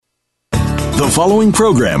The following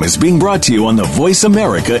program is being brought to you on the Voice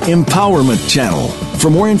America Empowerment Channel.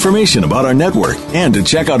 For more information about our network and to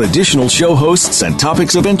check out additional show hosts and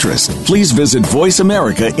topics of interest, please visit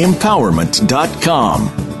voiceamericaempowerment.com.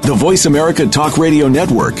 The Voice America Talk Radio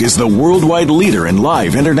Network is the worldwide leader in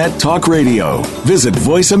live Internet talk radio. Visit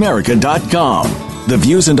voiceamerica.com. The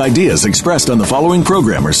views and ideas expressed on the following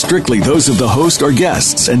program are strictly those of the host or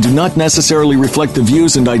guests and do not necessarily reflect the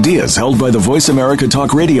views and ideas held by the Voice America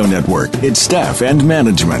Talk Radio Network, its staff, and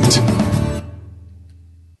management.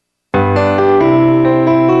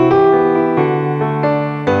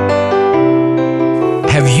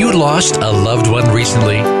 Have you lost a loved one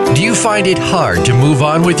recently? Do you find it hard to move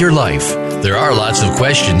on with your life? There are lots of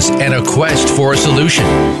questions and a quest for a solution.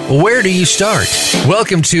 Where do you start?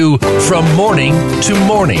 Welcome to From Morning to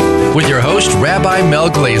Morning with your host, Rabbi Mel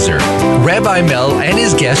Glazer. Rabbi Mel and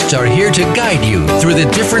his guests are here to guide you through the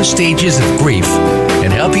different stages of grief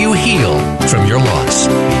and help you heal from your loss.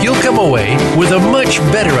 You'll come away with a much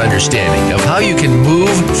better understanding of how you can move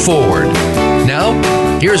forward. Now,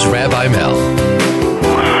 here's Rabbi Mel.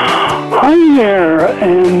 Hi there,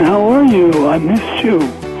 and how are you? I missed you.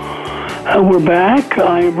 We're back.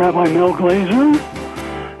 I am Rabbi Mel Glazer,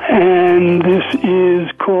 and this is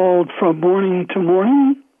called From Morning to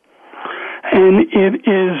Morning, and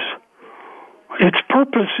its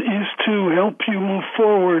purpose is to help you move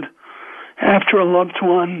forward after a loved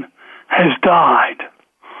one has died.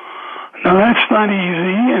 Now, that's not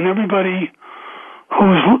easy, and everybody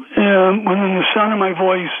who's within the sound of my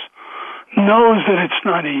voice knows that it's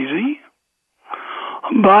not easy,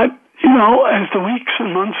 but you know, as the weeks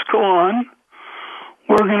and months go on,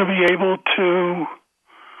 we're going to be able to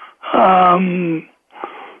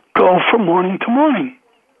go from morning to morning.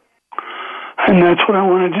 And that's what I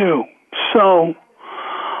want to do. So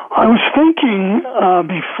I was thinking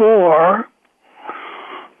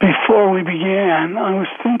before we began, I was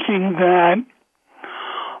thinking that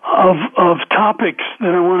of topics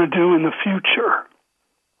that I want to do in the future.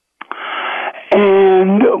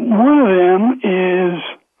 And one of them is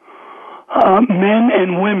men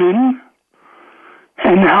and women,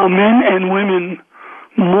 and how men and women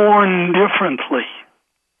mourn differently.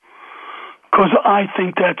 Because I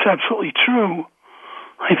think that's absolutely true.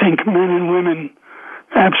 I think men and women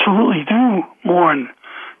absolutely do mourn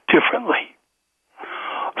differently.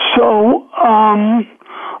 So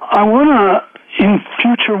I want to, in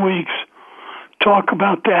future weeks, talk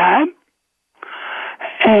about that.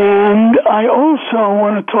 And I also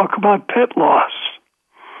want to talk about pet loss.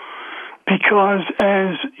 Because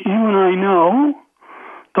as you and I know,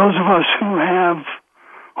 those of us who have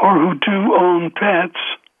or who do own pets,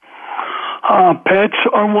 pets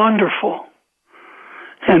are wonderful.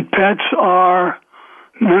 And pets are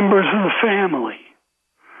members of the family.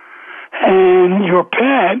 And your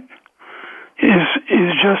pet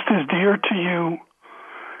is just as dear to you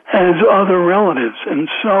as other relatives. And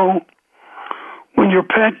so when your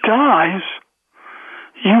pet dies,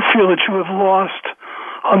 you feel that you have lost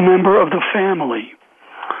a member of the family.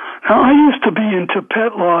 Now, I used to be into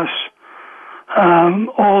pet loss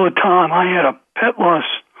all the time. I had a pet loss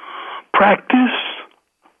practice,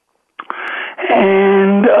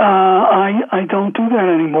 and I don't do that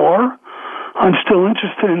anymore. I'm still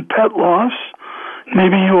interested in pet loss.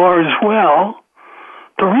 Maybe you are as well.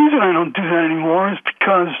 The reason I don't do that anymore is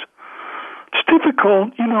because it's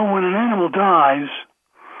difficult, you know, when an animal dies,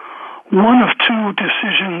 one of two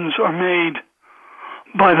decisions are made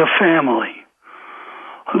by the family.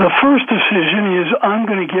 The first decision is, I'm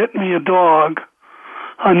going to get me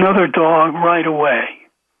another dog right away.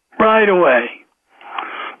 Right away.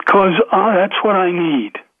 Because that's what I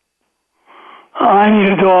need. I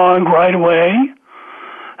need a dog right away,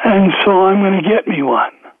 and so I'm going to get me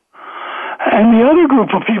one. And the other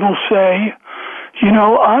group of people say, you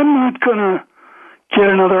know, I'm not going to get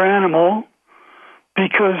another animal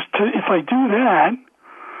because if I do that,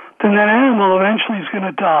 then that animal eventually is going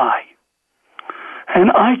to die.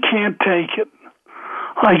 And I can't take it.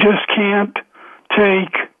 I just can't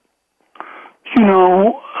take, you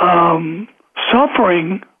know,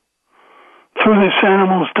 suffering through this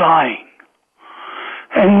animal's dying.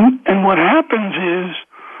 And what happens is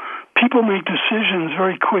people make decisions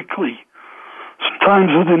very quickly,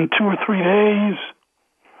 sometimes within 2 or 3 days.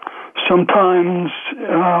 Sometimes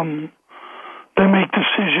they make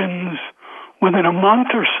decisions within a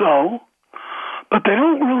month or so, but they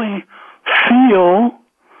don't really feel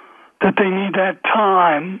that they need that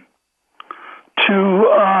time to,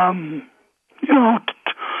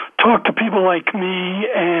 talk to people like me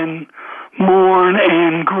and mourn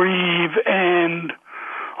and grieve and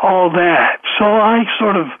all that. So I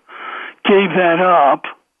sort of gave that up.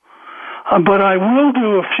 But I will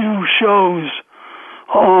do a few shows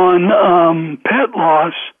on pet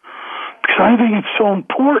loss because I think it's so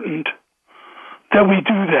important that we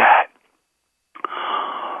do that.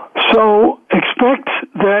 So expect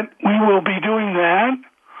that we will be doing that.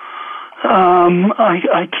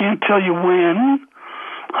 I can't tell you when.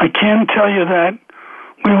 I can tell you that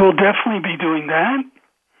we will definitely be doing that.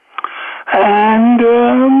 And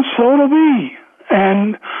so it'll be.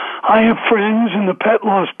 And I have friends in the pet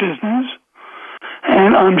loss business,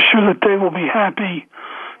 and I'm sure that they will be happy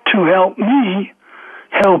to help me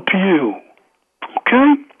help you.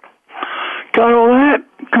 Okay? Got all that?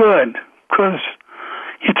 Good. Because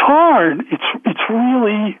it's hard. It's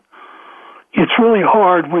really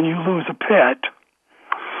hard when you lose a pet.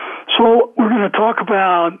 So we're going to talk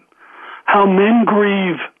about how men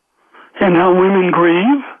grieve and how women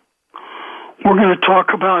grieve. We're going to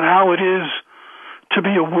talk about how it is to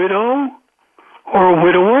be a widow or a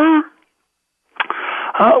widower.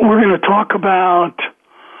 We're going to talk about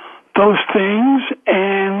those things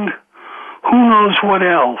and who knows what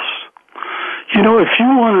else. You know, if you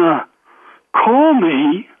want to call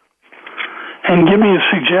me and give me a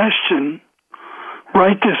suggestion,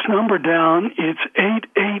 write this number down. It's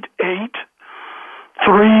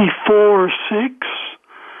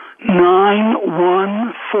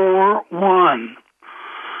 888-346-9141.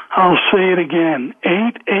 I'll say it again,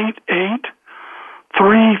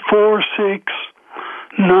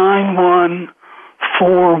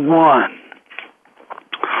 888-346-9141.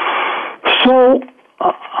 So I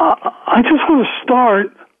just want to start,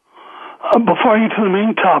 before I get to the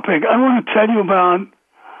main topic, I want to tell you about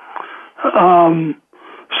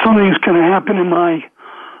something that's going to happen in my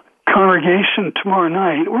congregation tomorrow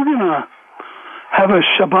night. We're going to have a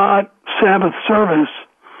Shabbat Sabbath service,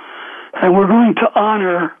 and we're going to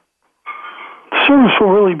honor. The service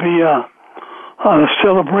will really be a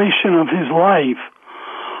celebration of his life.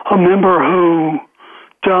 A member who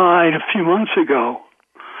died a few months ago,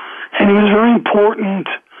 and he was very important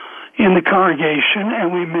in the congregation,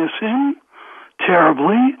 and we miss him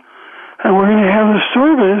terribly. And we're going to have a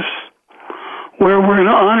service where we're going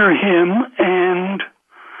to honor him, and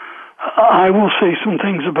I will say some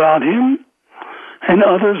things about him, and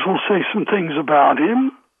others will say some things about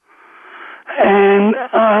him. And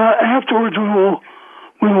afterwards,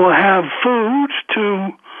 we will have food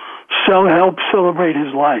to help celebrate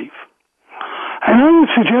his life. And I would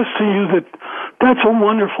suggest to you that that's a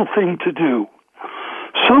wonderful thing to do.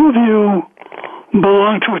 Some of you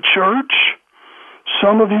belong to a church.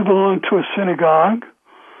 Some of you belong to a synagogue.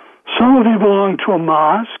 Some of you belong to a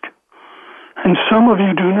mosque. And some of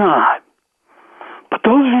you do not. But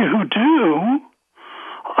those of you who do,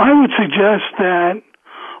 I would suggest that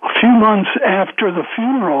a few months after the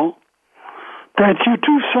funeral, that you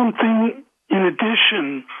do something in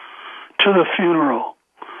addition to the funeral.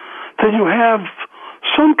 That you have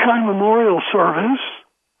some kind of memorial service,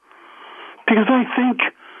 because I think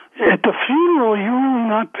at the funeral you're really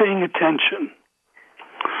not paying attention.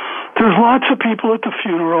 There's lots of people at the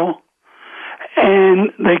funeral,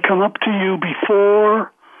 and they come up to you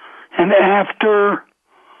before and after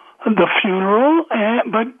the funeral,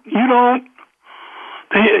 but you don't.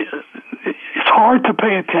 It's hard to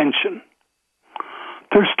pay attention.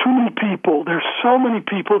 There's too many people. There's so many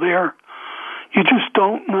people there. You just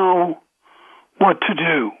don't know what to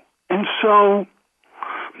do. And so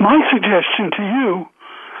my suggestion to you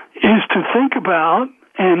is to think about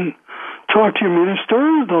and talk to your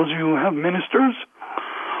minister, those of you who have ministers,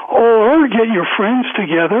 or get your friends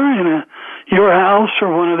together in your house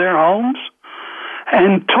or one of their homes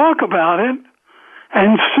and talk about it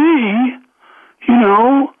and see,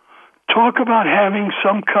 talk about having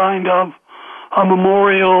some kind of a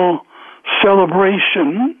memorial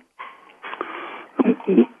celebration,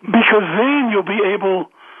 because then you'll be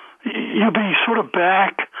sort of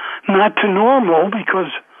back, not to normal,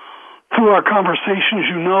 because through our conversations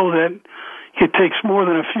you know that it takes more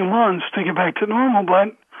than a few months to get back to normal,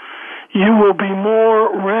 but you will be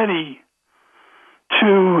more ready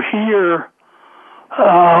to hear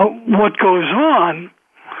what goes on.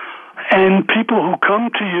 And people who come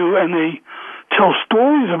to you and they tell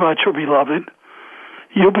stories about your beloved,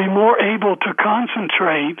 you'll be more able to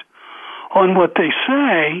concentrate on what they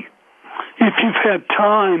say if you've had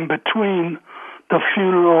time between the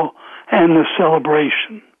funeral and the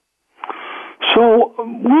celebration. So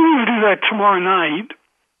we're going to do that tomorrow night.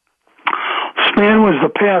 This man was the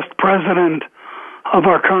past president of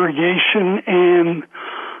our congregation and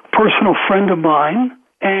personal friend of mine,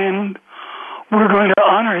 and we're going to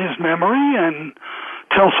honor his memory and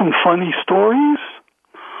tell some funny stories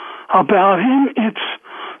about him. It's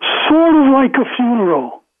sort of like a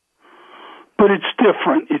funeral, but it's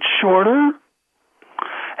different. It's shorter,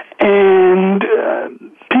 and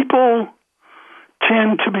people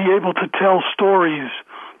tend to be able to tell stories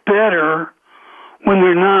better when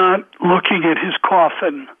they're not looking at his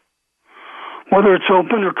coffin. Whether it's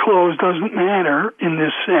open or closed doesn't matter in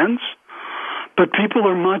this sense, but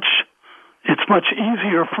it's much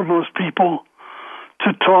easier for most people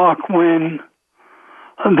to talk when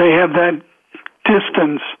they have that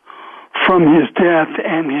distance from his death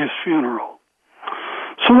and his funeral.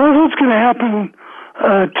 So that's what's going to happen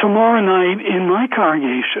tomorrow night in my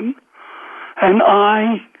congregation, and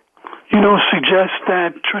I, suggest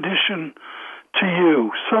that tradition to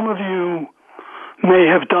you. Some of you may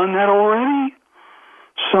have done that already.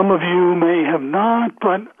 Some of you may have not,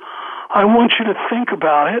 but I want you to think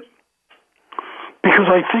about it because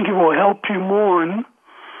I think it will help you mourn,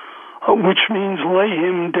 which means lay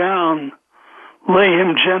him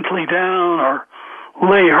gently down, or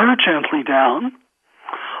lay her gently down.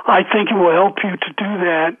 I think it will help you to do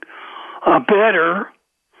that better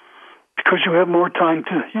because you've had more time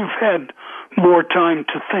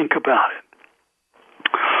to think about it.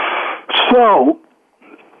 So,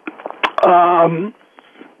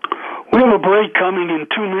 we have a break coming in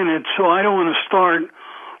 2 minutes, so I don't want to start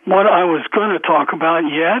what I was going to talk about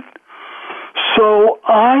yet. So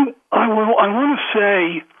I want to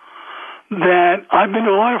say that I've been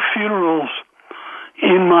to a lot of funerals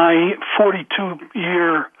in my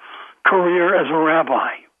 42-year career as a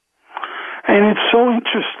rabbi. And it's so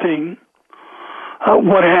interesting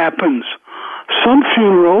what happens. Some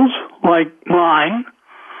funerals, like mine,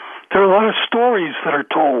 there are a lot of stories that are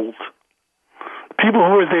told. People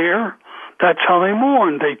who are there, that's how they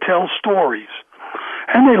mourn. They tell stories.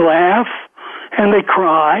 And they laugh, and they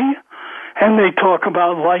cry, and they talk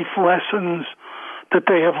about life lessons that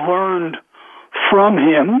they have learned from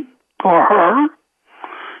him or her.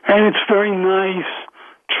 And it's very nice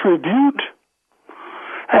tribute.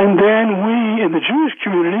 And then we, in the Jewish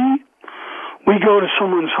community, we go to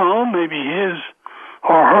someone's home, maybe his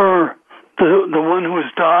or her, the one who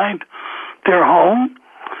has died, their home.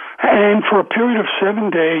 And for a period of 7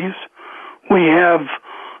 days, we have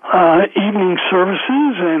evening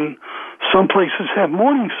services, and some places have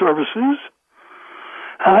morning services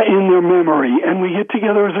in their memory. And we get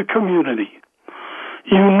together as a community.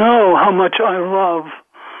 You know how much I love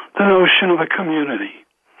the notion of a community.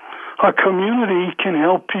 A community can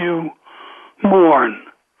help you mourn.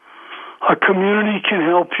 A community can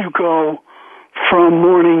help you go from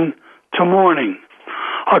morning to morning.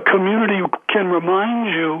 A community can remind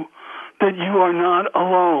you that you are not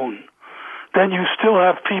alone, that you still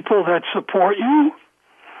have people that support you,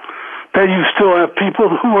 that you still have people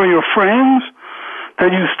who are your friends,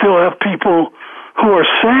 that you still have people who are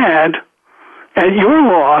sad at your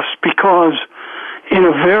loss because in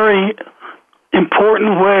a very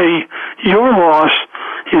important way, your loss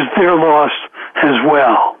is their loss as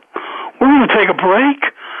well. We're going to take a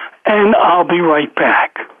break, and I'll be right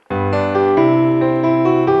back.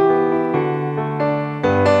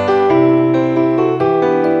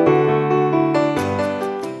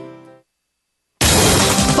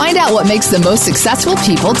 Find out what makes the most successful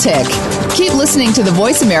people tick. Keep listening to the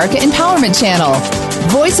Voice America Empowerment Channel.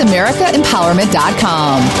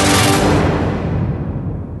 VoiceAmericaEmpowerment.com.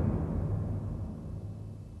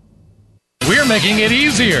 We're making it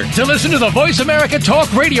easier to listen to the Voice America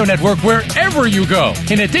Talk Radio Network wherever you go.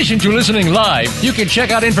 In addition to listening live, you can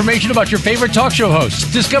check out information about your favorite talk show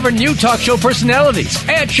hosts, discover new talk show personalities,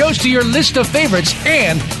 add shows to your list of favorites,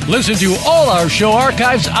 and listen to all our show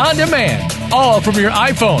archives on demand. All from your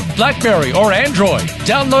iPhone, BlackBerry, or Android.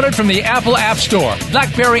 Download it from the Apple App Store,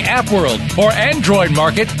 BlackBerry App World, or Android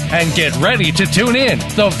Market, and get ready to tune in.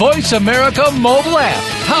 The Voice America mobile app,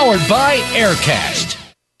 powered by Aircast.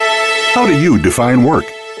 How do you define work?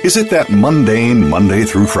 Is it that mundane Monday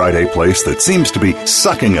through Friday place that seems to be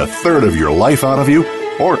sucking a third of your life out of you?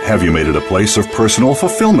 Or have you made it a place of personal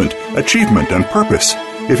fulfillment, achievement, and purpose?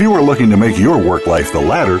 If you are looking to make your work life the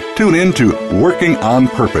latter, tune in to Working on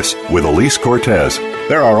Purpose with Elise Cortez.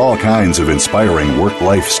 There are all kinds of inspiring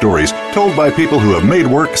work-life stories told by people who have made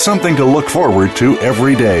work something to look forward to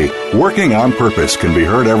every day. Working on Purpose can be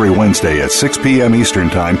heard every Wednesday at 6 p.m. Eastern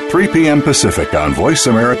Time, 3 p.m. Pacific on Voice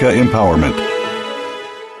America Empowerment.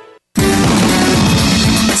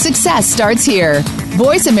 Success starts here.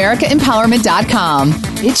 VoiceAmericaEmpowerment.com.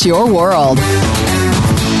 It's your world.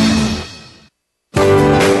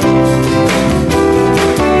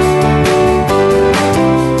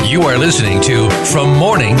 You are listening to From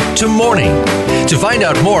Morning to Morning. To find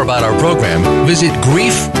out more about our program, visit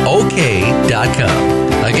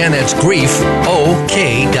griefok.com. Again, that's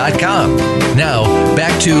griefok.com. Now,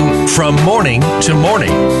 back to From Morning to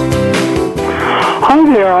Morning.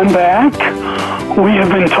 Hi there, I'm back. We have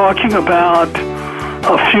been talking about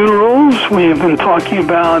funerals. We have been talking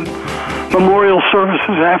about memorial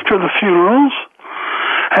services after the funerals.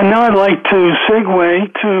 And now I'd like to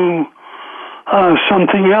segue to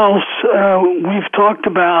something else. We've talked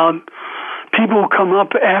about people who come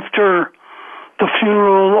up after the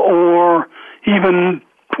funeral or even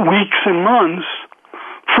weeks and months,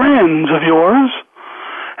 friends of yours,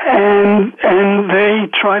 and they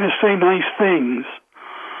try to say nice things,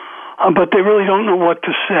 but they really don't know what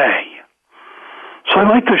to say. So I'd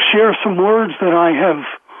like to share some words that I have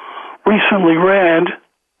recently read,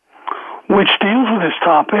 which deals with this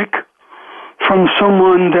topic from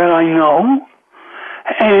someone that I know,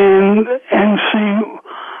 and see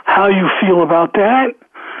how you feel about that.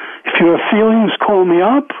 If you have feelings, call me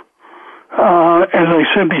up. As I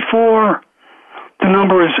said before, the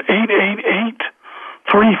number is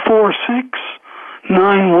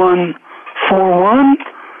 888-346-9141,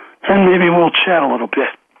 and maybe we'll chat a little bit.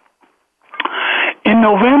 In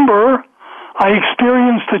November, I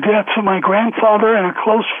experienced the deaths of my grandfather and a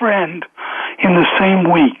close friend in the same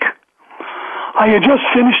week. I had just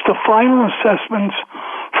finished the final assessments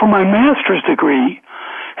for my master's degree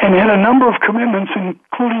and had a number of commitments,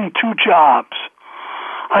 including 2 jobs.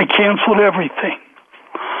 I canceled everything.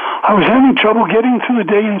 I was having trouble getting through the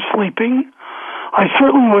day and sleeping. I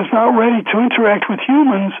certainly was not ready to interact with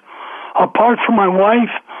humans apart from my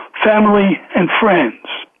wife, family, and friends.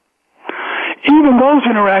 Even those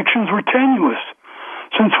interactions were tenuous,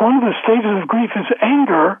 since one of the stages of grief is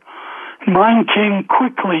anger. Mine came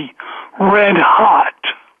quickly, red hot.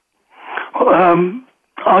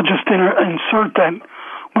 I'll just insert that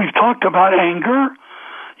we've talked about anger.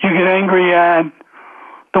 You get angry at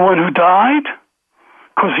the one who died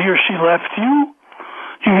because he or she left you.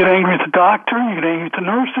 You get angry at the doctor. You get angry at the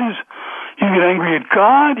nurses. You get angry at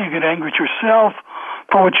God. You get angry at yourself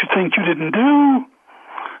for what you think you didn't do.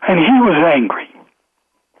 And he was angry.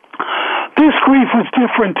 This grief was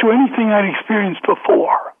different to anything I'd experienced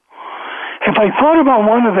before. If I thought about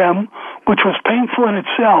one of them, which was painful in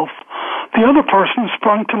itself, the other person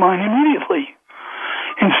sprung to mind immediately.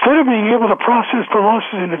 Instead of being able to process the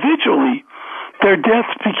losses individually, their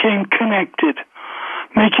deaths became connected,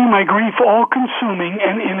 making my grief all-consuming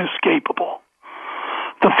and inescapable.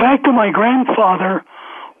 The fact that my grandfather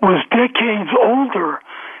was decades older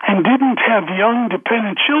and didn't have young,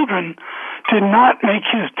 dependent children did not make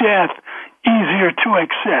his death easier to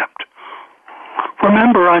accept.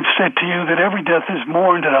 Remember, I've said to you that every death is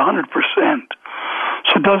mourned at 100%.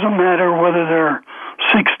 So it doesn't matter whether they're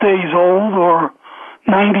 6 days old or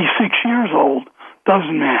 96 years old.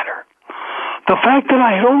 Doesn't matter. The fact that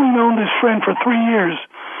I had only known this friend for 3 years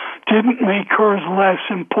didn't make hers less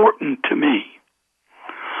important to me.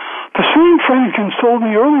 The same friend consoled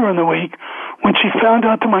me earlier in the week when she found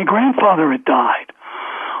out that my grandfather had died.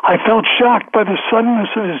 I felt shocked by the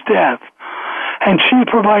suddenness of his death, and she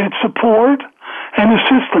provided support and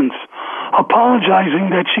assistance, apologizing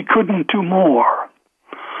that she couldn't do more.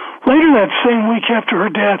 Later that same week after her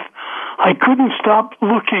death, I couldn't stop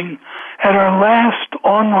looking at our last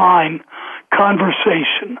online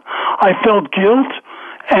conversation. I felt guilt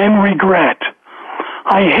and regret.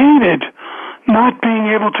 I hated not being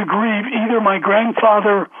able to grieve either my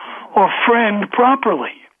grandfather or friend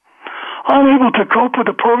properly. Unable to cope with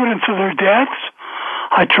the permanence of their deaths,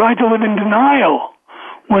 I tried to live in denial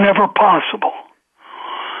whenever possible.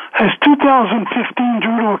 As 2015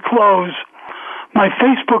 drew to a close, my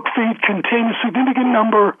Facebook feed contained a significant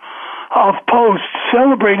number of posts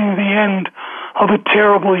celebrating the end of a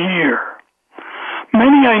terrible year.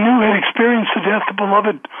 Many I knew had experienced the death of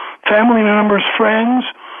beloved family members, friends,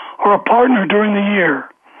 or a partner during the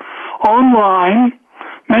year. Online,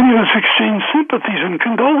 many of us exchanged sympathies and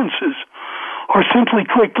condolences, or simply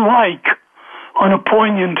clicked like on a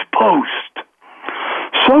poignant post.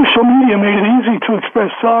 Social media made it easy to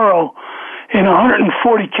express sorrow in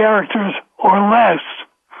 140 characters or less.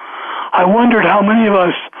 I wondered how many of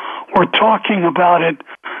us were talking about it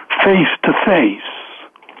face to face.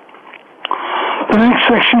 The next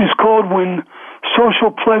section is called When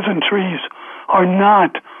Social Pleasantries Are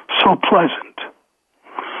Not So Pleasant.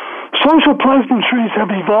 Social pleasantries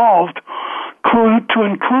have evolved to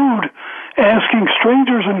include asking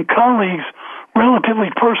strangers and colleagues relatively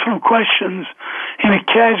personal questions in a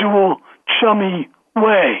casual, chummy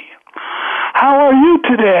way. How are you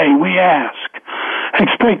today, we ask,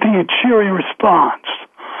 expecting a cheery response.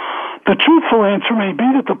 The truthful answer may be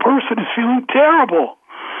that the person is feeling terrible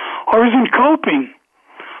or isn't coping.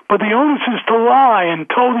 But the onus is to lie and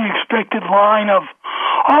toe the expected line of,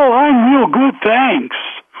 oh, I'm real good, thanks.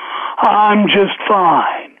 I'm just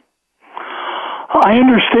fine. I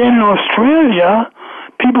understand in Australia,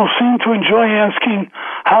 people seem to enjoy asking,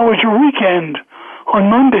 how was your weekend on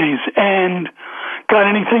Mondays? And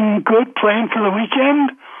got anything good planned for the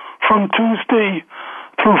weekend from Tuesday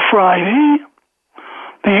through Friday?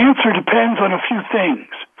 The answer depends on a few things.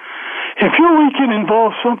 If your weekend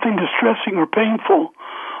involves something distressing or painful,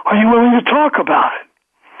 are you willing to talk about it?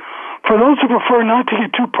 For those who prefer not to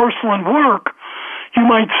get too personal in work, you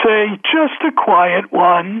might say, just a quiet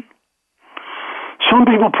one. Some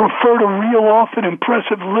people prefer to reel off an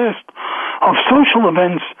impressive list of social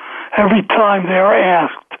events every time they are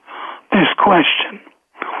asked this question.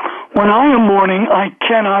 When I am mourning, I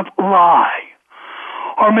cannot lie.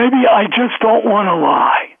 Or maybe I just don't want to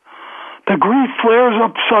lie. The grief flares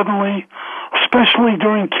up suddenly, especially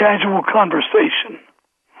during casual conversation.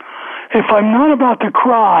 If I'm not about to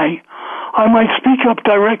cry, I might speak up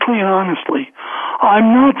directly and honestly.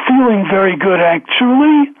 I'm not feeling very good,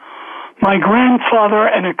 actually. My grandfather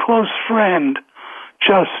and a close friend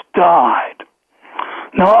just died.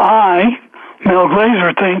 Now I, Mel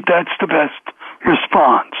Glazer, think that's the best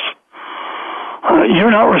response.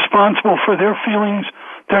 You're not responsible for their feelings.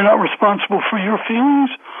 They're not responsible for your feelings.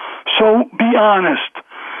 So be honest.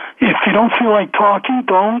 If you don't feel like talking,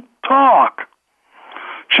 don't talk.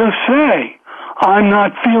 Just say, I'm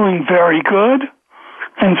not feeling very good,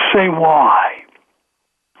 and say why.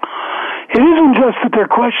 It isn't just that their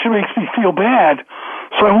question makes me feel bad,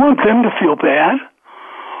 so I want them to feel bad.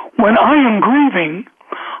 When I am grieving,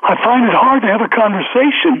 I find it hard to have a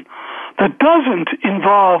conversation that doesn't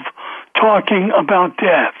involve talking about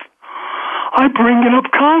death. I bring it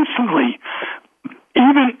up constantly,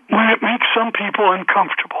 even when it makes some people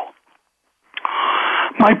uncomfortable.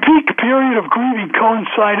 My peak period of grieving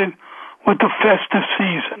coincided with the festive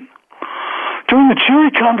season. During the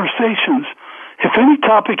cheery conversations, if any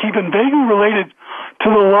topic even vaguely related to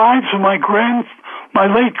the lives of my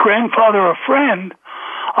late grandfather or friend,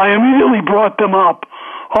 I immediately brought them up,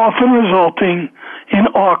 often resulting in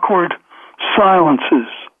awkward silences.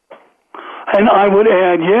 And I would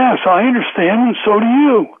add, yes, I understand, and so do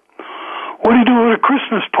you. What do you do at a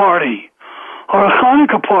Christmas party, or a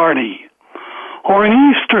Hanukkah party, or an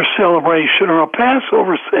Easter celebration, or a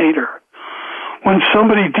Passover Seder, when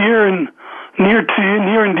somebody near and dear to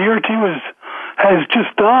you has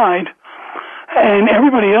just died, and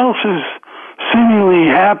everybody else is seemingly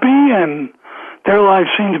happy, and their lives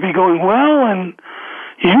seem to be going well, and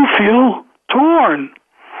you feel torn.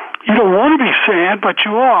 You don't want to be sad, but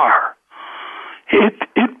you are. It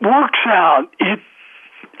works out. It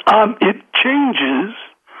changes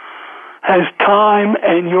as time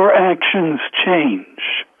and your actions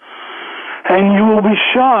change. And you will be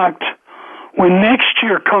shocked when next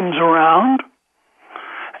year comes around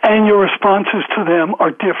and your responses to them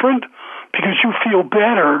are different because you feel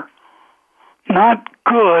better, not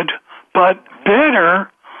good, but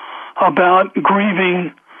better about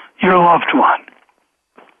grieving your loved one.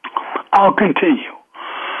 I'll continue.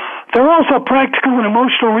 There are also practical and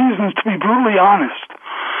emotional reasons to be brutally honest.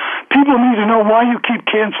 People need to know why you keep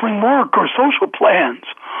canceling work or social plans,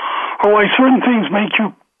 or why certain things make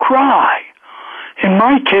you cry. In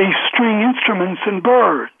my case, string instruments and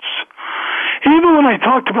birds. Even when I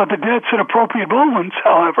talked about the deaths at appropriate moments,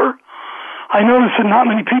 however, I noticed that not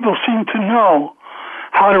many people seem to know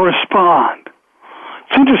how to respond.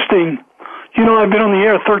 It's interesting. You know, I've been on the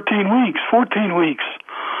air 13 weeks, 14 weeks.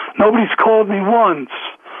 Nobody's called me once.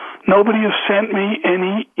 Nobody has sent me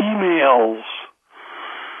any emails.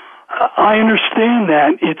 I understand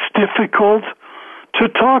that. It's difficult to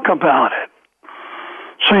talk about it.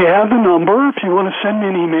 So you have the number. If you want to send me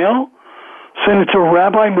an email, send it to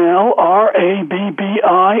Rabbi Mel, RABBIMEL,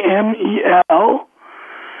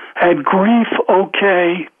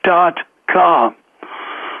 @griefok.com.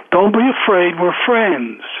 Don't be afraid. We're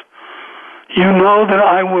friends. You know that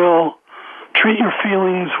I will treat your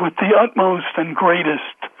feelings with the utmost and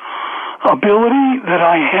greatest ability that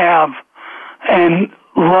I have, and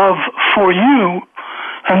love for you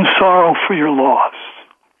and sorrow for your loss.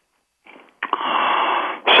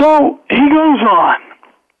 So he goes on.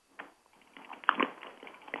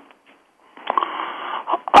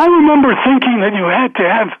 I remember thinking that you had to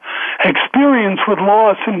have experience with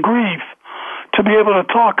loss and grief to be able to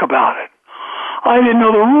talk about it. I didn't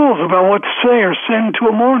know the rules about what to say or send to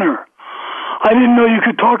a mourner. I didn't know you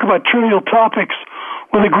could talk about trivial topics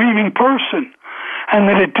with a grieving person, and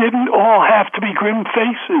that it didn't all have to be grim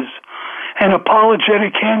faces and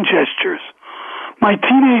apologetic hand gestures. My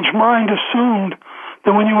teenage mind assumed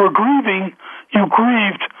that when you were grieving, you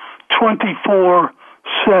grieved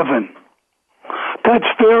 24/7. That's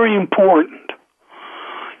very important.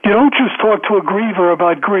 You don't just talk to a griever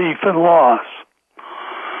about grief and loss.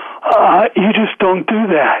 You just don't do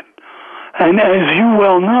that. And as you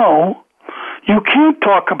well know, you can't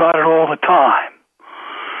talk about it all the time.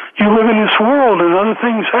 You live in this world and other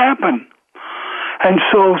things happen. And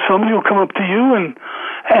so somebody will come up to you and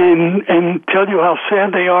tell you how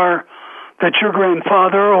sad they are that your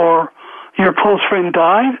grandfather or your close friend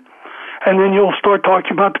died, and then you'll start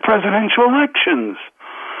talking about the presidential elections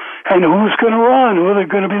and who's going to run, who are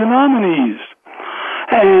going to be the nominees,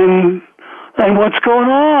 and what's going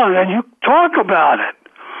on, and you talk about it.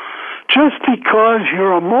 Just because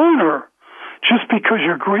you're a mourner, just because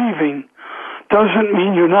you're grieving, doesn't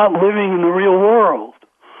mean you're not living in the real world.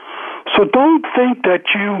 So don't think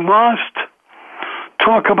that you must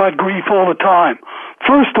talk about grief all the time.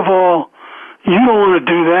 First of all, you don't want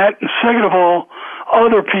to do that. And second of all,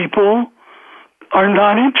 other people are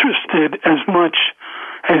not interested as much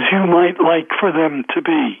as you might like for them to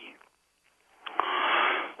be.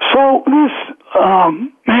 So this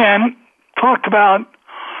man talked about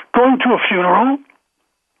going to a funeral.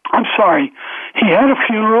 I'm sorry, he had a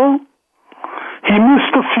funeral. He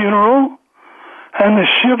missed the funeral. And the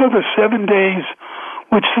Shiva, the 7 days,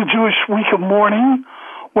 which is the Jewish week of mourning,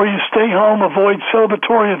 where you stay home, avoid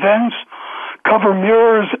celebratory events, cover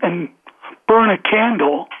mirrors, and burn a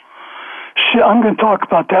candle. I'm going to talk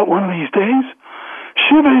about that one of these days.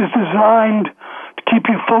 Shiva is designed to keep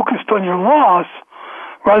you focused on your loss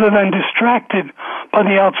rather than distracted by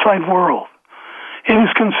the outside world. It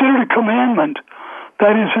is considered a commandment,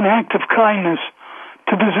 that is an act of kindness,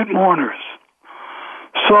 to visit mourners.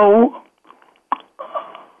 So,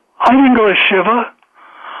 I didn't go to Shiva.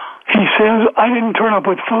 He says, I didn't turn up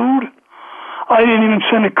with food. I didn't even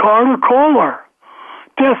send a card or call her.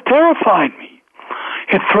 Death terrified me.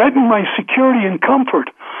 It threatened my security and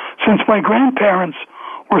comfort, since my grandparents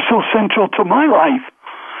were so central to my life,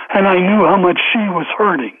 and I knew how much she was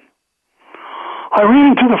hurting. I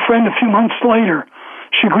ran into the friend a few months later.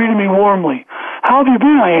 She greeted me warmly. How have you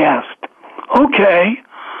been? I asked. Okay.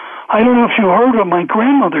 I don't know if you heard, but my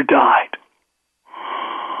grandmother died.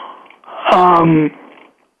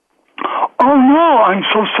 Oh no, I'm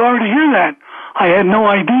so sorry to hear that. I had no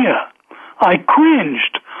idea. I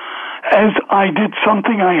cringed as I did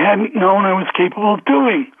something I hadn't known I was capable of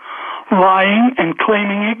doing, lying and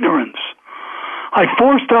claiming ignorance. I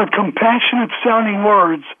forced out compassionate sounding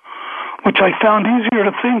words, which I found easier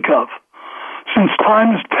to think of, since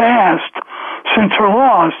time has passed since her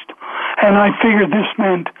loss, and I figured this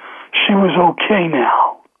meant she was okay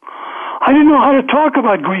now. I didn't know how to talk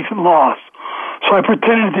about grief and loss, so I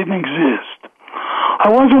pretended it didn't exist. I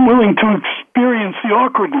wasn't willing to experience the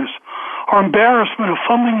awkwardness or embarrassment of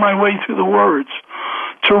fumbling my way through the words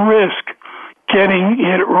to risk getting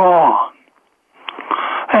it wrong.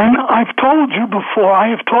 And I've told you before, I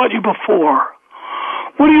have taught you before,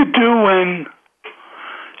 what do you do when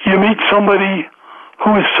you meet somebody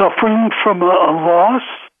who is suffering from a loss?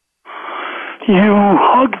 You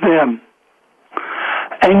hug them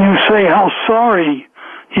and you say how sorry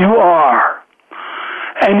you are.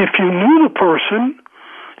 And if you knew the person,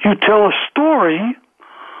 you tell a story,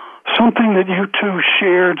 something that you two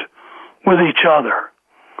shared with each other.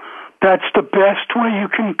 That's the best way you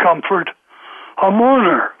can comfort a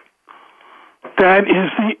mourner. That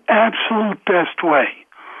is the absolute best way.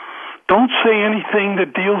 Don't say anything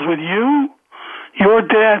that deals with you, your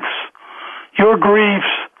deaths, your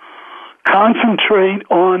griefs. Concentrate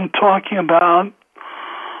on talking about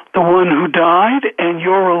the one who died and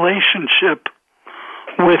your relationship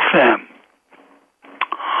with them.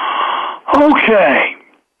 Okay.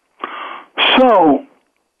 So,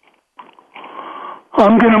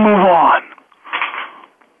 I'm going to move on.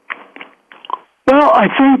 Well, I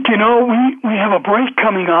think, we have a break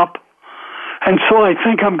coming up, and so I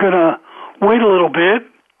think I'm going to wait a little bit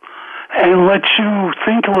and let you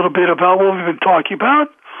think a little bit about what we've been talking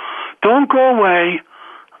about. Don't go away.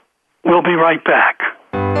 We'll be right back.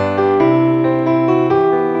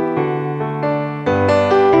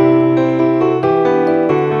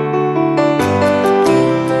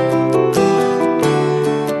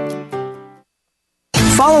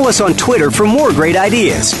 Follow us on Twitter for more great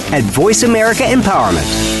ideas at Voice America Empowerment.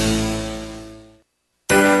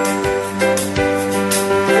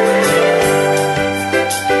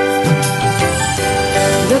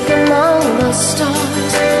 Look among the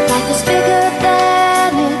stars, life is bigger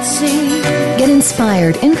than it seems. Get inspired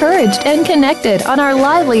inspired, encouraged, and connected on our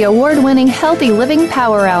lively, award-winning Healthy Living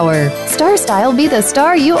Power Hour. Star Style Be the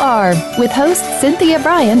Star You Are with hosts Cynthia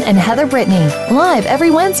Bryan and Heather Brittany. Live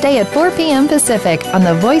every Wednesday at 4 p.m. Pacific on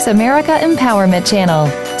the Voice America Empowerment Channel.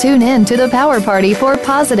 Tune in to the Power Party for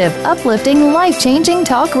positive, uplifting, life-changing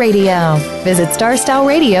talk radio. Visit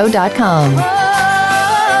StarStyleRadio.com.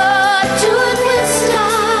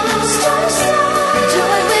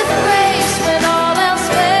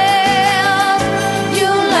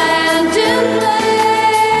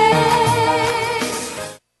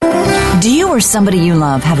 Do you or somebody you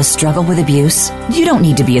love have a struggle with abuse? You don't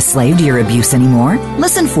need to be a slave to your abuse anymore.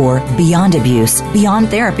 Listen for Beyond Abuse, Beyond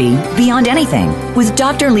Therapy, Beyond Anything with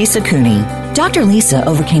Dr. Lisa Cooney. Dr. Lisa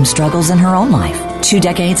overcame struggles in her own life. 2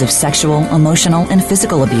 decades of sexual, emotional, and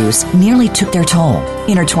physical abuse nearly took their toll.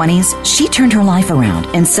 In her 20s, she turned her life around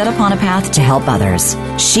and set upon a path to help others.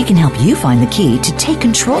 She can help you find the key to take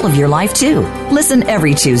control of your life, too. Listen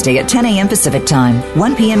every Tuesday at 10 a.m. Pacific Time,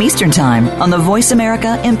 1 p.m. Eastern Time on the Voice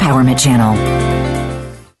America Empowerment Channel.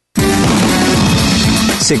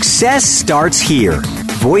 Success starts here.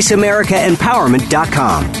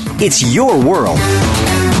 VoiceAmericaEmpowerment.com. It's your world.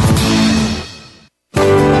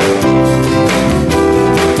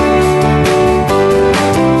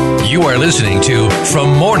 You are listening to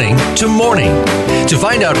From Morning to Morning. To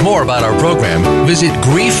find out more about our program, visit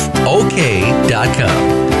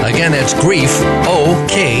griefok.com. Again, that's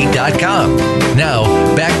griefok.com. Now,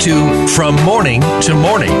 back to From Morning to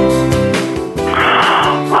Morning.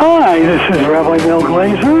 Hi, this is Rabbi Bill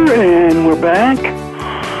Glazer, and we're back.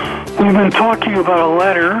 We've been talking about a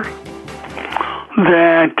letter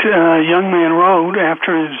that a young man wrote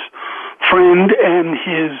after his friend and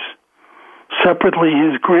separately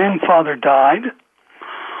his grandfather died,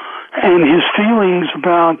 and his feelings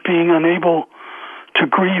about being unable to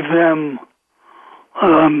grieve them.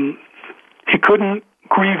 He couldn't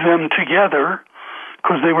grieve them together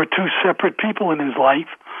because they were two separate people in his life,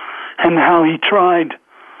 and how he tried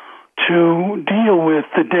to deal with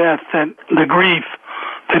the grief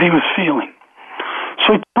that he was feeling.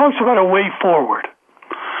 So he talks about a way forward.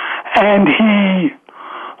 And he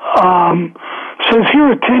says, here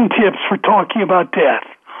are 10 tips for talking about death,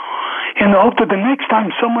 in the hope that the next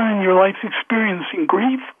time someone in your life is experiencing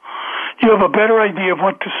grief, you have a better idea of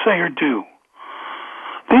what to say or do.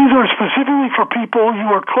 These are specifically for people you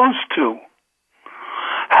are close to.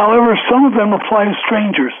 However, some of them apply to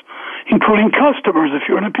strangers, including customers if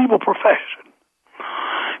you're in a people profession.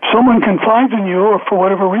 If someone confides in you, or for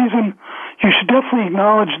whatever reason, you should definitely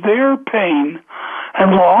acknowledge their pain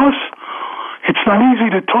and loss. It's not easy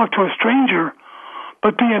to talk to a stranger,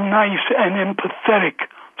 but be a nice and empathetic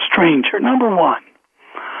stranger. Number 1,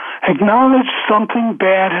 acknowledge something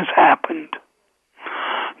bad has happened.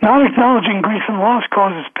 Not acknowledging grief and loss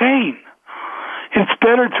causes pain. It's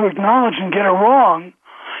better to acknowledge and get it wrong,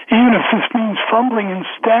 even if this means fumbling and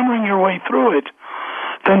stammering your way through it,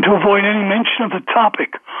 than to avoid any mention of the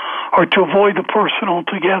topic or to avoid the person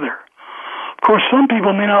altogether. Of course, some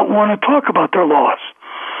people may not want to talk about their loss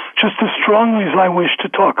just as strongly as I wish to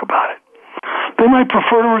talk about it. They might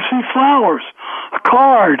prefer to receive flowers, a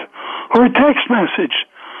card, or a text message.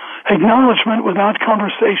 Acknowledgement without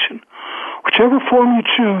conversation. Whichever form you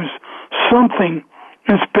choose, something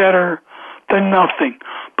is better than nothing.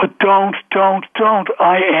 But don't,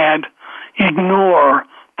 I add, ignore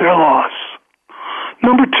their loss.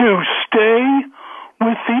 Number 2, stay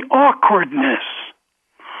with the awkwardness.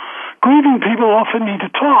 Grieving people often need to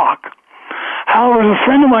talk. However, as a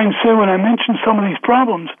friend of mine said when I mentioned some of these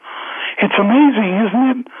problems, it's amazing, isn't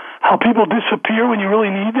it, how people disappear when you really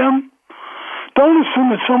need them? Don't assume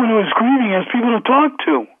that someone who is grieving has people to talk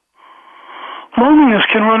to. Loneliness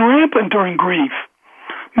can run rampant during grief.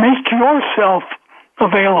 Make yourself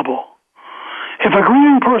available. If a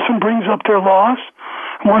grieving person brings up their loss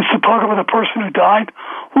and wants to talk about the person who died,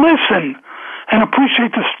 listen and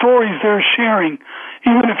appreciate the stories they're sharing,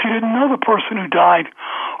 even if you didn't know the person who died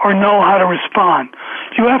or know how to respond.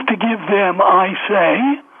 You have to give them, I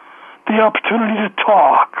say, the opportunity to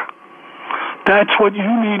talk. That's what you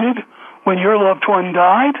needed when your loved one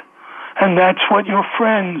died, and that's what your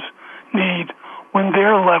friends need when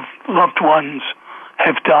their loved ones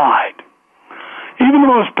have died. Even the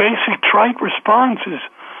most basic trite response is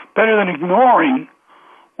better than ignoring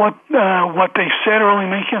what they said or only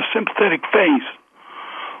making a sympathetic face.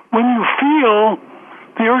 When you feel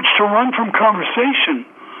the urge to run from conversation,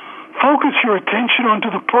 focus your attention onto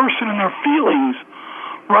the person and their feelings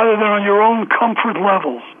rather than on your own comfort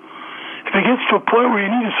levels. If it gets to a point where you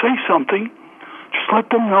need to say something, just let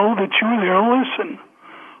them know that you're there to listen.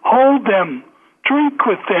 Hold them, drink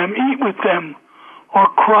with them, eat with them, or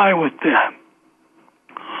cry with them.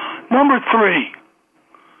 Number 3,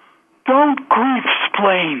 don't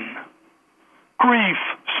grief-splain.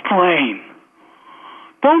 Grief-splain.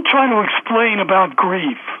 Don't try to explain about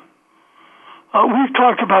grief. We've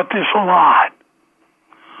talked about this a lot.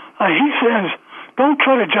 He says, don't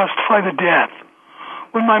try to justify the death.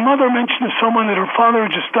 When my mother mentioned to someone that her father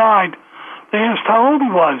had just died, they asked how old he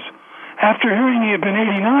was. After hearing he had been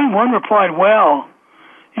 89, one replied, well,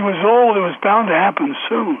 he was old, it was bound to happen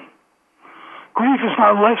soon. Grief is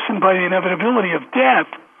not lessened by the inevitability of death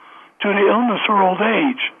due to illness or old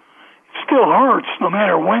age. It still hurts no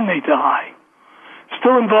matter when they die. It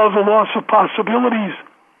still involves a loss of possibilities,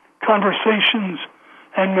 conversations,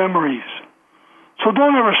 and memories. So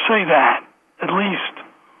don't ever say that. At least,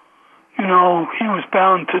 he was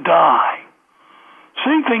bound to die.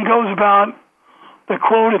 Same thing goes about the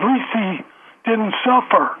quote, at least he didn't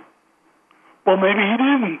suffer. Well, maybe he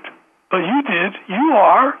didn't, but you did. You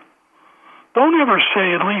are. Don't ever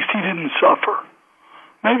say, at least he didn't suffer.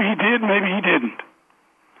 Maybe he did, maybe he didn't.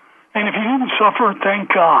 And if he didn't suffer,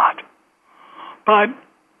 thank God. But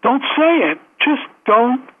don't say it. Just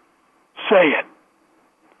don't say it.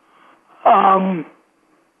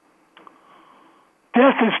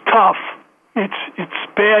 Death is tough. It's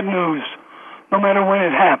bad news, no matter when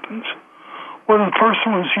it happens. Whether the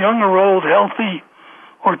person was young or old, healthy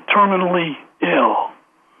or terminally ill.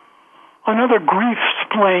 Another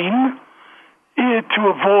grief-splain to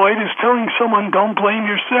avoid is telling someone, don't blame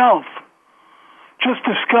yourself. Just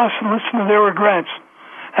discuss and listen to their regrets,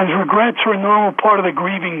 as regrets are a normal part of the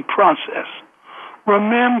grieving process.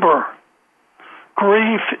 Remember,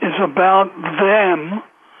 grief is about them,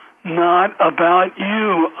 not about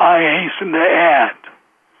you, I hasten to add.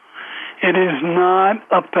 It is not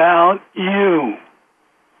about you.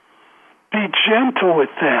 Be gentle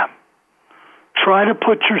with them. Try to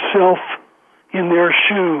put yourself in their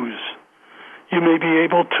shoes. You may be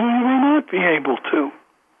able to, you may not be able to.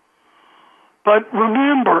 But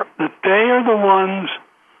remember that they are the ones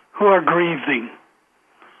who are grieving.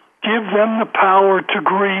 Give them the power to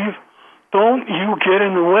grieve. Don't you get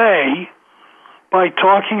in the way by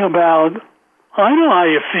talking about, I know how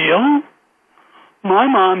you feel. My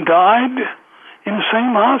mom died in the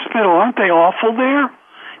same hospital. Aren't they awful there?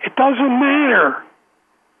 It doesn't matter.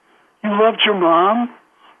 You loved your mom,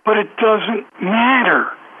 but it doesn't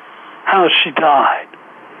matter how she died.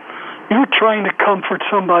 You're trying to comfort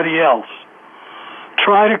somebody else.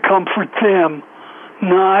 Try to comfort them,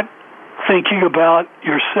 not thinking about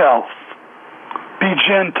yourself. Be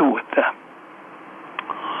gentle with them.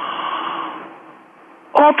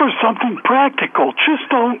 Offer something practical. Just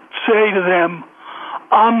don't say to them,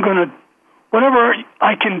 whatever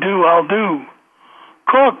I can do, I'll do.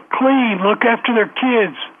 Cook, clean, look after their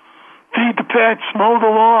kids, feed the pets, mow the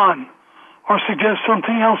lawn, or suggest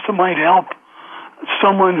something else that might help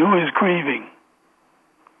someone who is grieving.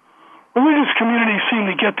 Religious communities seem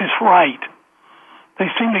to get this right. They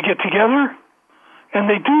seem to get together, and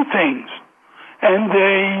they do things, and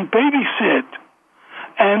they babysit,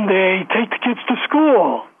 and they take the kids to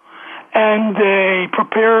school, and they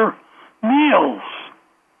prepare meals,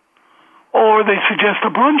 or they suggest a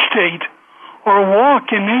brunch date, or a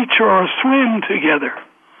walk in nature, or a swim together.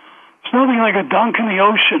 It's nothing like a dunk in the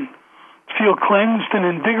ocean to feel cleansed and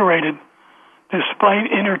invigorated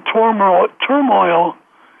despite inner turmoil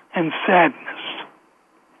and sadness.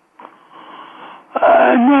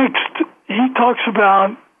 Next, he talks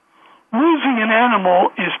about losing an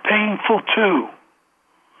animal is painful too.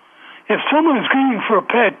 If someone is grieving for a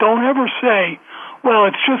pet, don't ever say, well,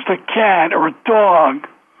 it's just a cat or a dog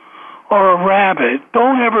or a rabbit.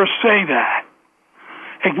 Don't ever say that.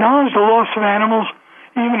 Acknowledge the loss of animals,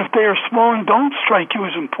 even if they are small and don't strike you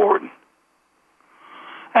as important.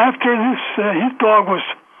 After his dog was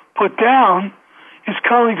put down, his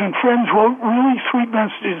colleagues and friends wrote really sweet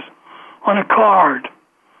messages on a card,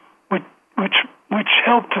 which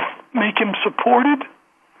helped to make him supported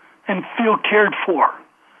and feel cared for.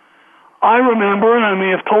 I remember, and I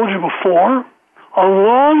may have told you before, a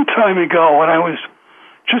long time ago when I was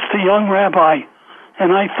just a young rabbi,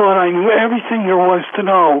 and I thought I knew everything there was to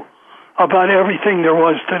know about everything there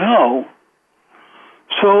was to know.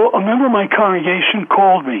 So a member of my congregation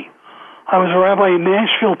called me. I was a rabbi in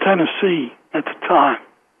Nashville, Tennessee at the time.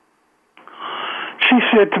 She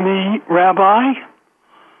said to me, Rabbi,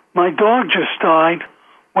 my dog just died.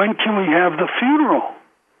 When can we have the funeral?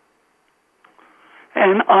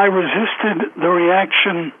 And I resisted the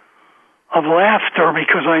reaction of laughter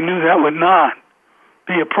because I knew that would not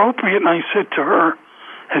be appropriate. And I said to her,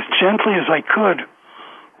 as gently as I could,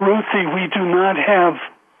 Ruthie, we do not have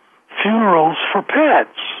funerals for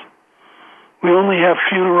pets. We only have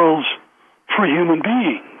funerals for human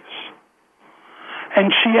beings.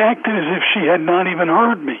 And she acted as if she had not even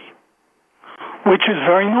heard me, which is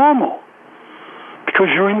very normal. Because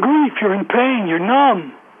you're in grief, you're in pain, you're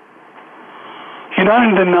numb. You're not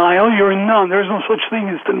in denial, you're in numb. There's no such thing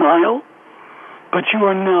as denial, but you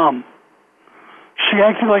are numb. She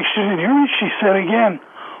acted like she didn't hear me. She said again,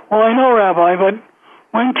 well, I know, Rabbi, but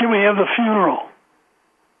when can we have the funeral?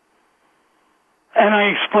 And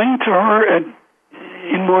I explained to her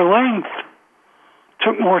in more length,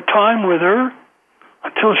 took more time with her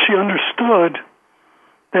until she understood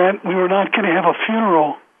that we were not going to have a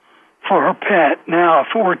funeral for her pet. Now, if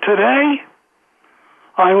it were today,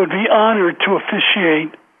 I would be honored to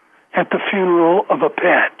officiate at the funeral of a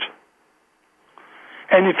pet.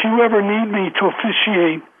 And if you ever need me to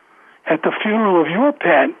officiate at the funeral of your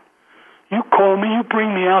pet, you call me, you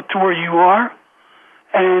bring me out to where you are,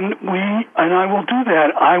 and I will do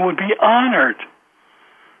that. I would be honored.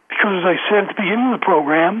 Because as I said at the beginning of the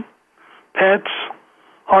program, pets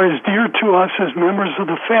are as dear to us as members of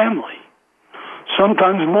the family.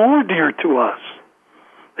 Sometimes more dear to us.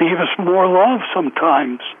 They give us more love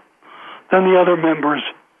sometimes than the other members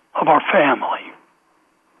of our family.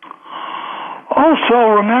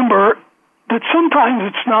 Also, remember that sometimes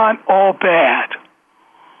it's not all bad.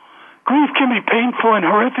 Grief can be painful and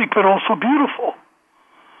horrific, but also beautiful.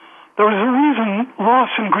 There is a reason loss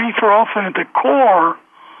and grief are often at the core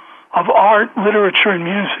of art, literature, and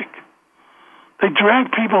music. They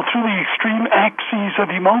drag people through the extreme axes of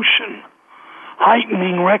emotion,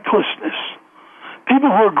 heightening recklessness. People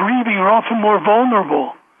who are grieving are often more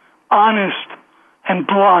vulnerable, honest, and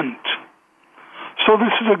blunt. So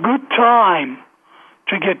this is a good time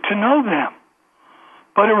to get to know them.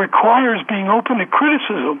 But it requires being open to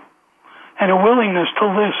criticism and a willingness to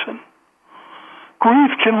listen.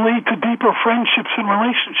 Grief can lead to deeper friendships and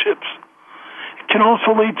relationships. It can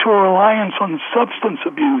also lead to a reliance on substance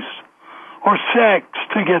abuse or sex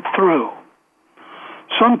to get through.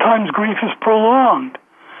 Sometimes grief is prolonged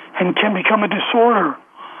and can become a disorder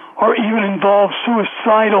or even involve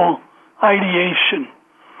suicidal ideation,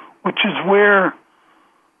 which is where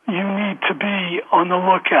you need to be on the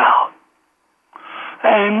lookout.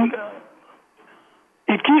 And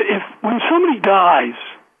if when somebody dies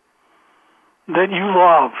that you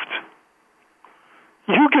loved,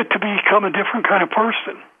 you get to become a different kind of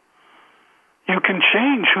person. You can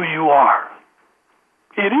change who you are.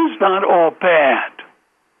 It is not all bad.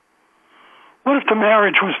 What if the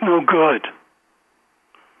marriage was no good?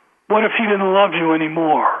 What if he didn't love you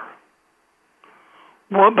anymore?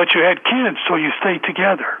 Well, but you had kids, so you stayed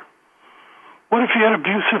together. What if you had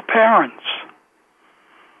abusive parents?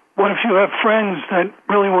 What if you have friends that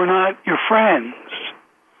really were not your friends?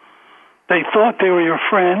 They thought they were your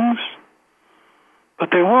friends, but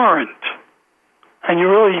they weren't. And you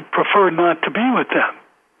really preferred not to be with them.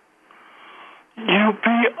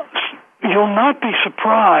 You'll not be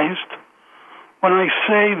surprised when I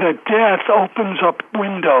say that death opens up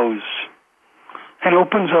windows and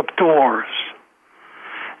opens up doors.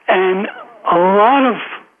 And a lot of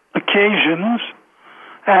occasions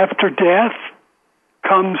after death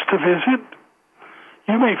comes to visit,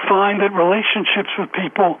 you may find that relationships with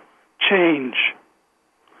people change.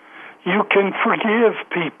 You can forgive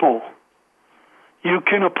people. You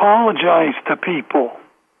can apologize to people.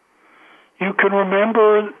 You can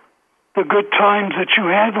remember the good times that you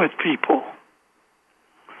had with people.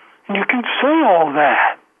 And you can say all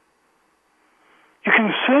that. You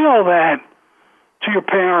can say all that to your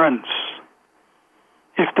parents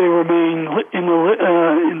if they remain in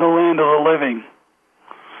the land of the living.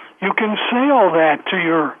 You can say all that to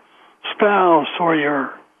your spouse or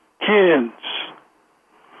your kids.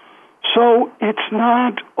 So it's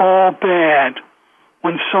not all bad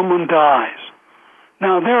when someone dies.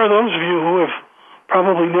 Now, there are those of you who have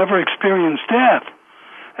probably never experienced death,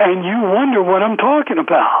 and you wonder what I'm talking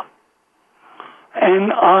about.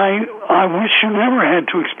 And I wish you never had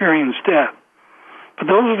to experience death. But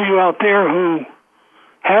those of you out there who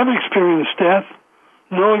have experienced death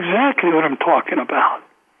know exactly what I'm talking about.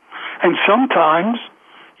 And sometimes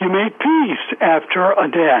you make peace after a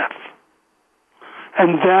death.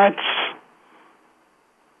 And that's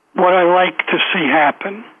what I like to see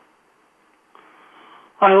happen.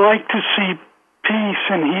 I like to see peace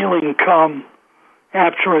and healing come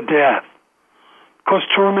after a death. Because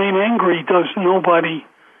to remain angry does nobody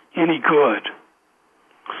any good.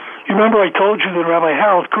 You remember I told you that Rabbi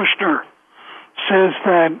Harold Kushner says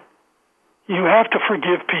that you have to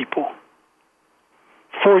forgive people.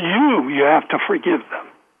 For you have to forgive them.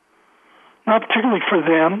 Not particularly for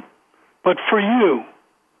them, but for you.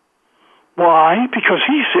 Why? Because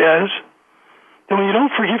he says that when you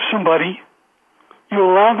don't forgive somebody, You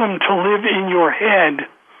allow them to live in your head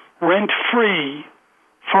rent-free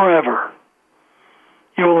forever.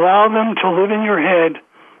 You allow them to live in your head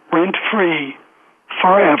rent-free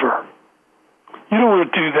forever. You don't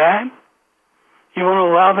want to do that. You want to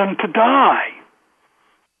allow them to die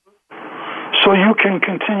so you can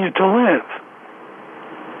continue to live.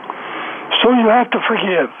 So you have to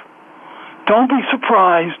forgive. Don't be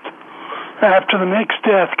surprised after the next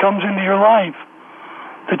death comes into your life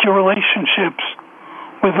that your relationships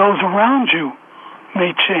with those around you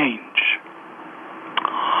may change.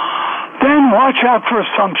 Then watch out for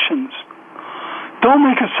assumptions. Don't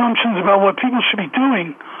make assumptions about what people should be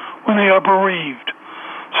doing when they are bereaved.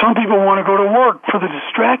 Some people want to go to work for the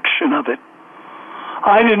distraction of it.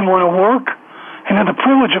 I didn't want to work and had the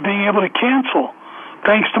privilege of being able to cancel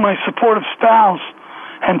thanks to my supportive spouse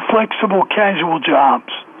and flexible casual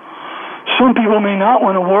jobs. Some people may not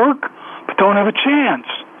want to work but don't have a chance.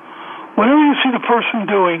 Whatever you see the person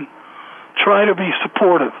doing, try to be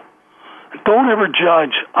supportive. Don't ever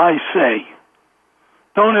judge, I say.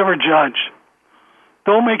 Don't ever judge.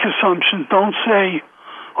 Don't make assumptions. Don't say,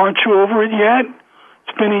 aren't you over it yet?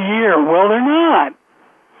 It's been a year. Well, they're not.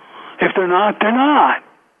 If they're not, they're not.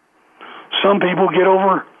 Some people get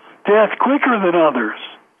over death quicker than others.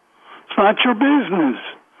 It's not your business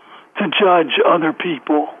to judge other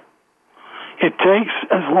people. It takes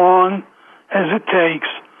as long as it takes.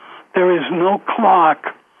 There is no clock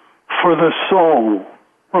for the soul.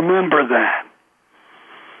 Remember that.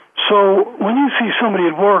 So when you see somebody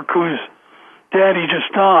at work whose daddy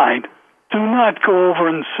just died, do not go over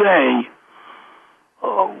and say,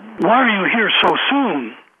 why are you here so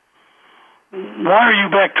soon? Why are you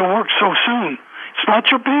back to work so soon? It's not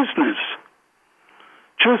your business.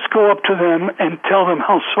 Just go up to them and tell them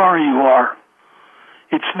how sorry you are.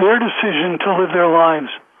 It's their decision to live their lives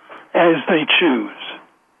as they choose.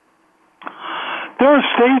 There are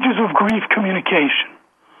stages of grief communication.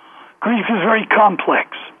 Grief is very complex.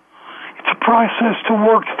 It's a process to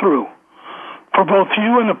work through for both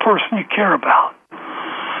you and the person you care about.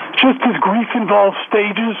 Just as grief involves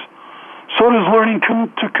stages, so does learning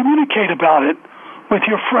to communicate about it with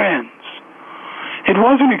your friends. It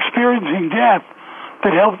wasn't experiencing death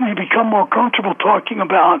that helped me become more comfortable talking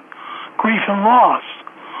about grief and loss.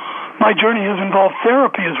 My journey has involved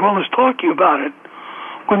therapy as well as talking about it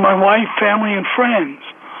with my wife, family, and friends.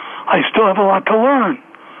 I still have a lot to learn,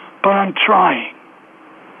 but I'm trying.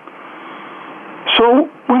 So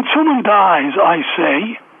when someone dies, I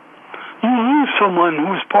say, you lose someone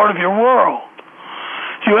who is part of your world.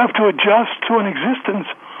 You have to adjust to an existence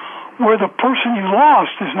where the person you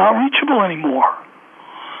lost is not reachable anymore.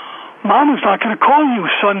 Mom is not going to call you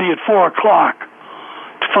Sunday at 4 o'clock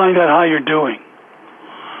to find out how you're doing.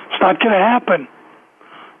 It's not going to happen.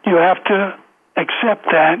 You have to accept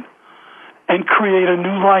that and create a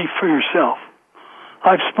new life for yourself.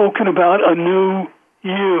 I've spoken about a new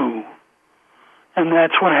you, and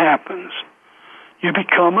that's what happens. You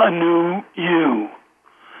become a new you.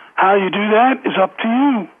 How you do that is up to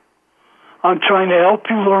you. I'm trying to help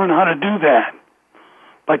you learn how to do that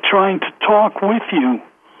by trying to talk with you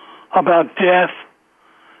about death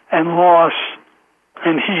and loss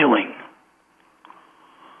and healing.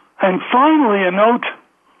 And finally, a note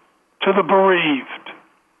to the bereaved.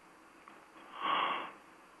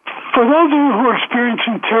 For those of you who are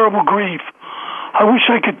experiencing terrible grief, I wish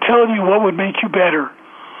I could tell you what would make you better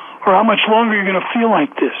or how much longer you're going to feel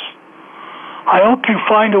like this. I hope you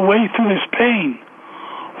find a way through this pain.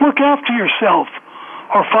 Look after yourself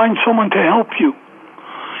or find someone to help you.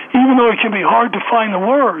 Even though it can be hard to find the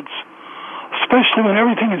words, especially when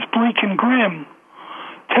everything is bleak and grim,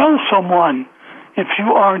 tell someone if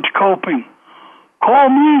you aren't coping. Call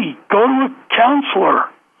me. Go to a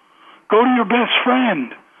counselor. Go to your best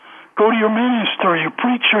friend. Go to your minister, your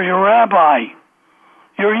preacher, your rabbi,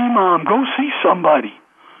 your imam. Go see somebody.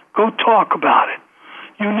 Go talk about it.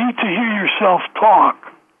 You need to hear yourself talk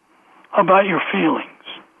about your feelings.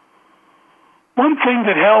 One thing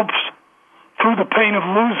that helps through the pain of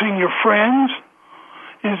losing your friends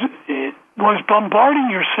is bombarding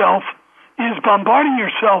yourself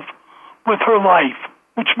with her life,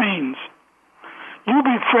 which means you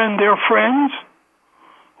befriend their friends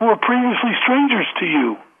who were previously strangers to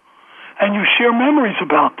you, and you share memories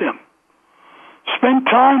about them. Spend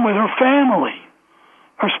time with her family,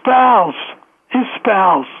 her spouse, his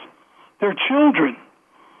spouse, their children,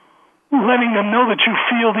 letting them know that you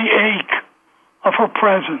feel the ache of her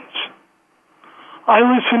presence. I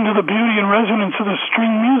listened to the beauty and resonance of the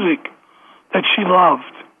string music that she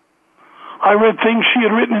loved. I read things she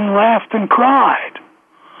had written and laughed and cried.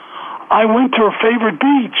 I went to her favorite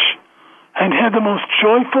beach and had the most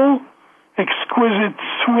joyful exquisite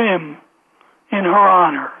swim in her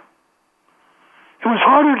honor. It was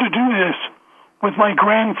harder to do this with my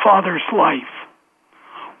grandfather's life.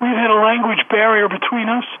 We had a language barrier between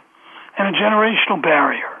us and a generational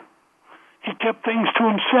barrier. He kept things to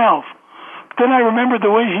himself. But then I remembered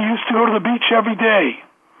the way he used to go to the beach every day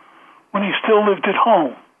when he still lived at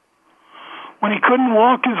home. When he couldn't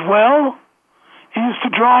walk as well, he used to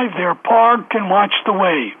drive there, park, and watch the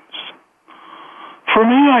waves. For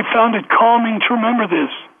me, I found it calming to remember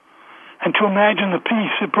this and to imagine the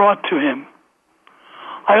peace it brought to him.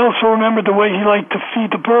 I also remembered the way he liked to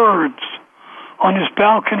feed the birds on his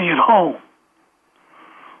balcony at home.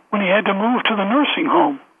 When he had to move to the nursing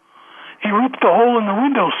home, he ripped a hole in the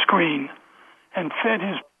window screen and fed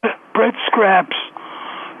his bread scraps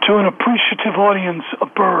to an appreciative audience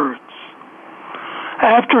of birds.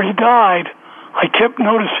 After he died, I kept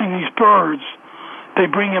noticing these birds. They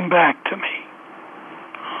bring him back to me.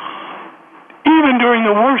 Even during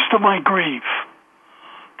the worst of my grief,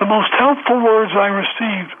 the most helpful words I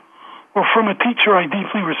received were from a teacher I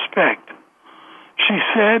deeply respect. She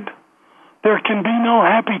said, "There can be no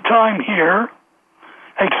happy time here,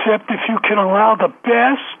 except if you can allow the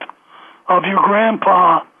best of your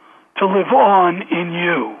grandpa to live on in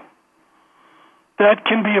you." That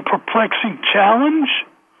can be a perplexing challenge,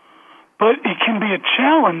 but it can be a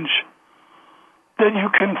challenge that you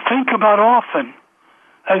can think about often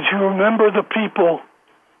as you remember the people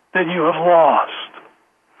that you have lost.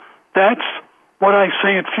 That's what I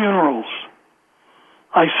say at funerals.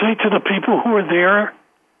 I say to the people who are there,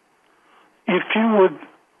 if you would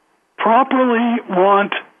properly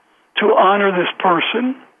want to honor this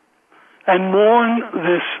person and mourn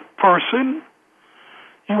this person,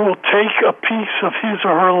 you will take a piece of his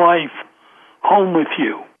or her life home with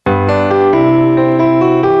you.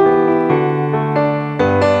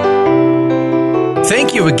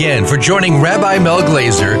 Thank you again for joining Rabbi Mel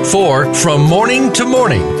Glazer for From Morning to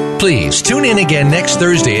Morning. Please tune in again next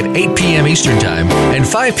Thursday at 8 p.m. Eastern Time and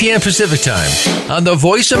 5 p.m. Pacific Time on the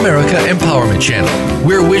Voice America Empowerment Channel.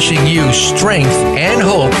 We're wishing you strength and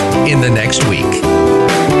hope in the next week.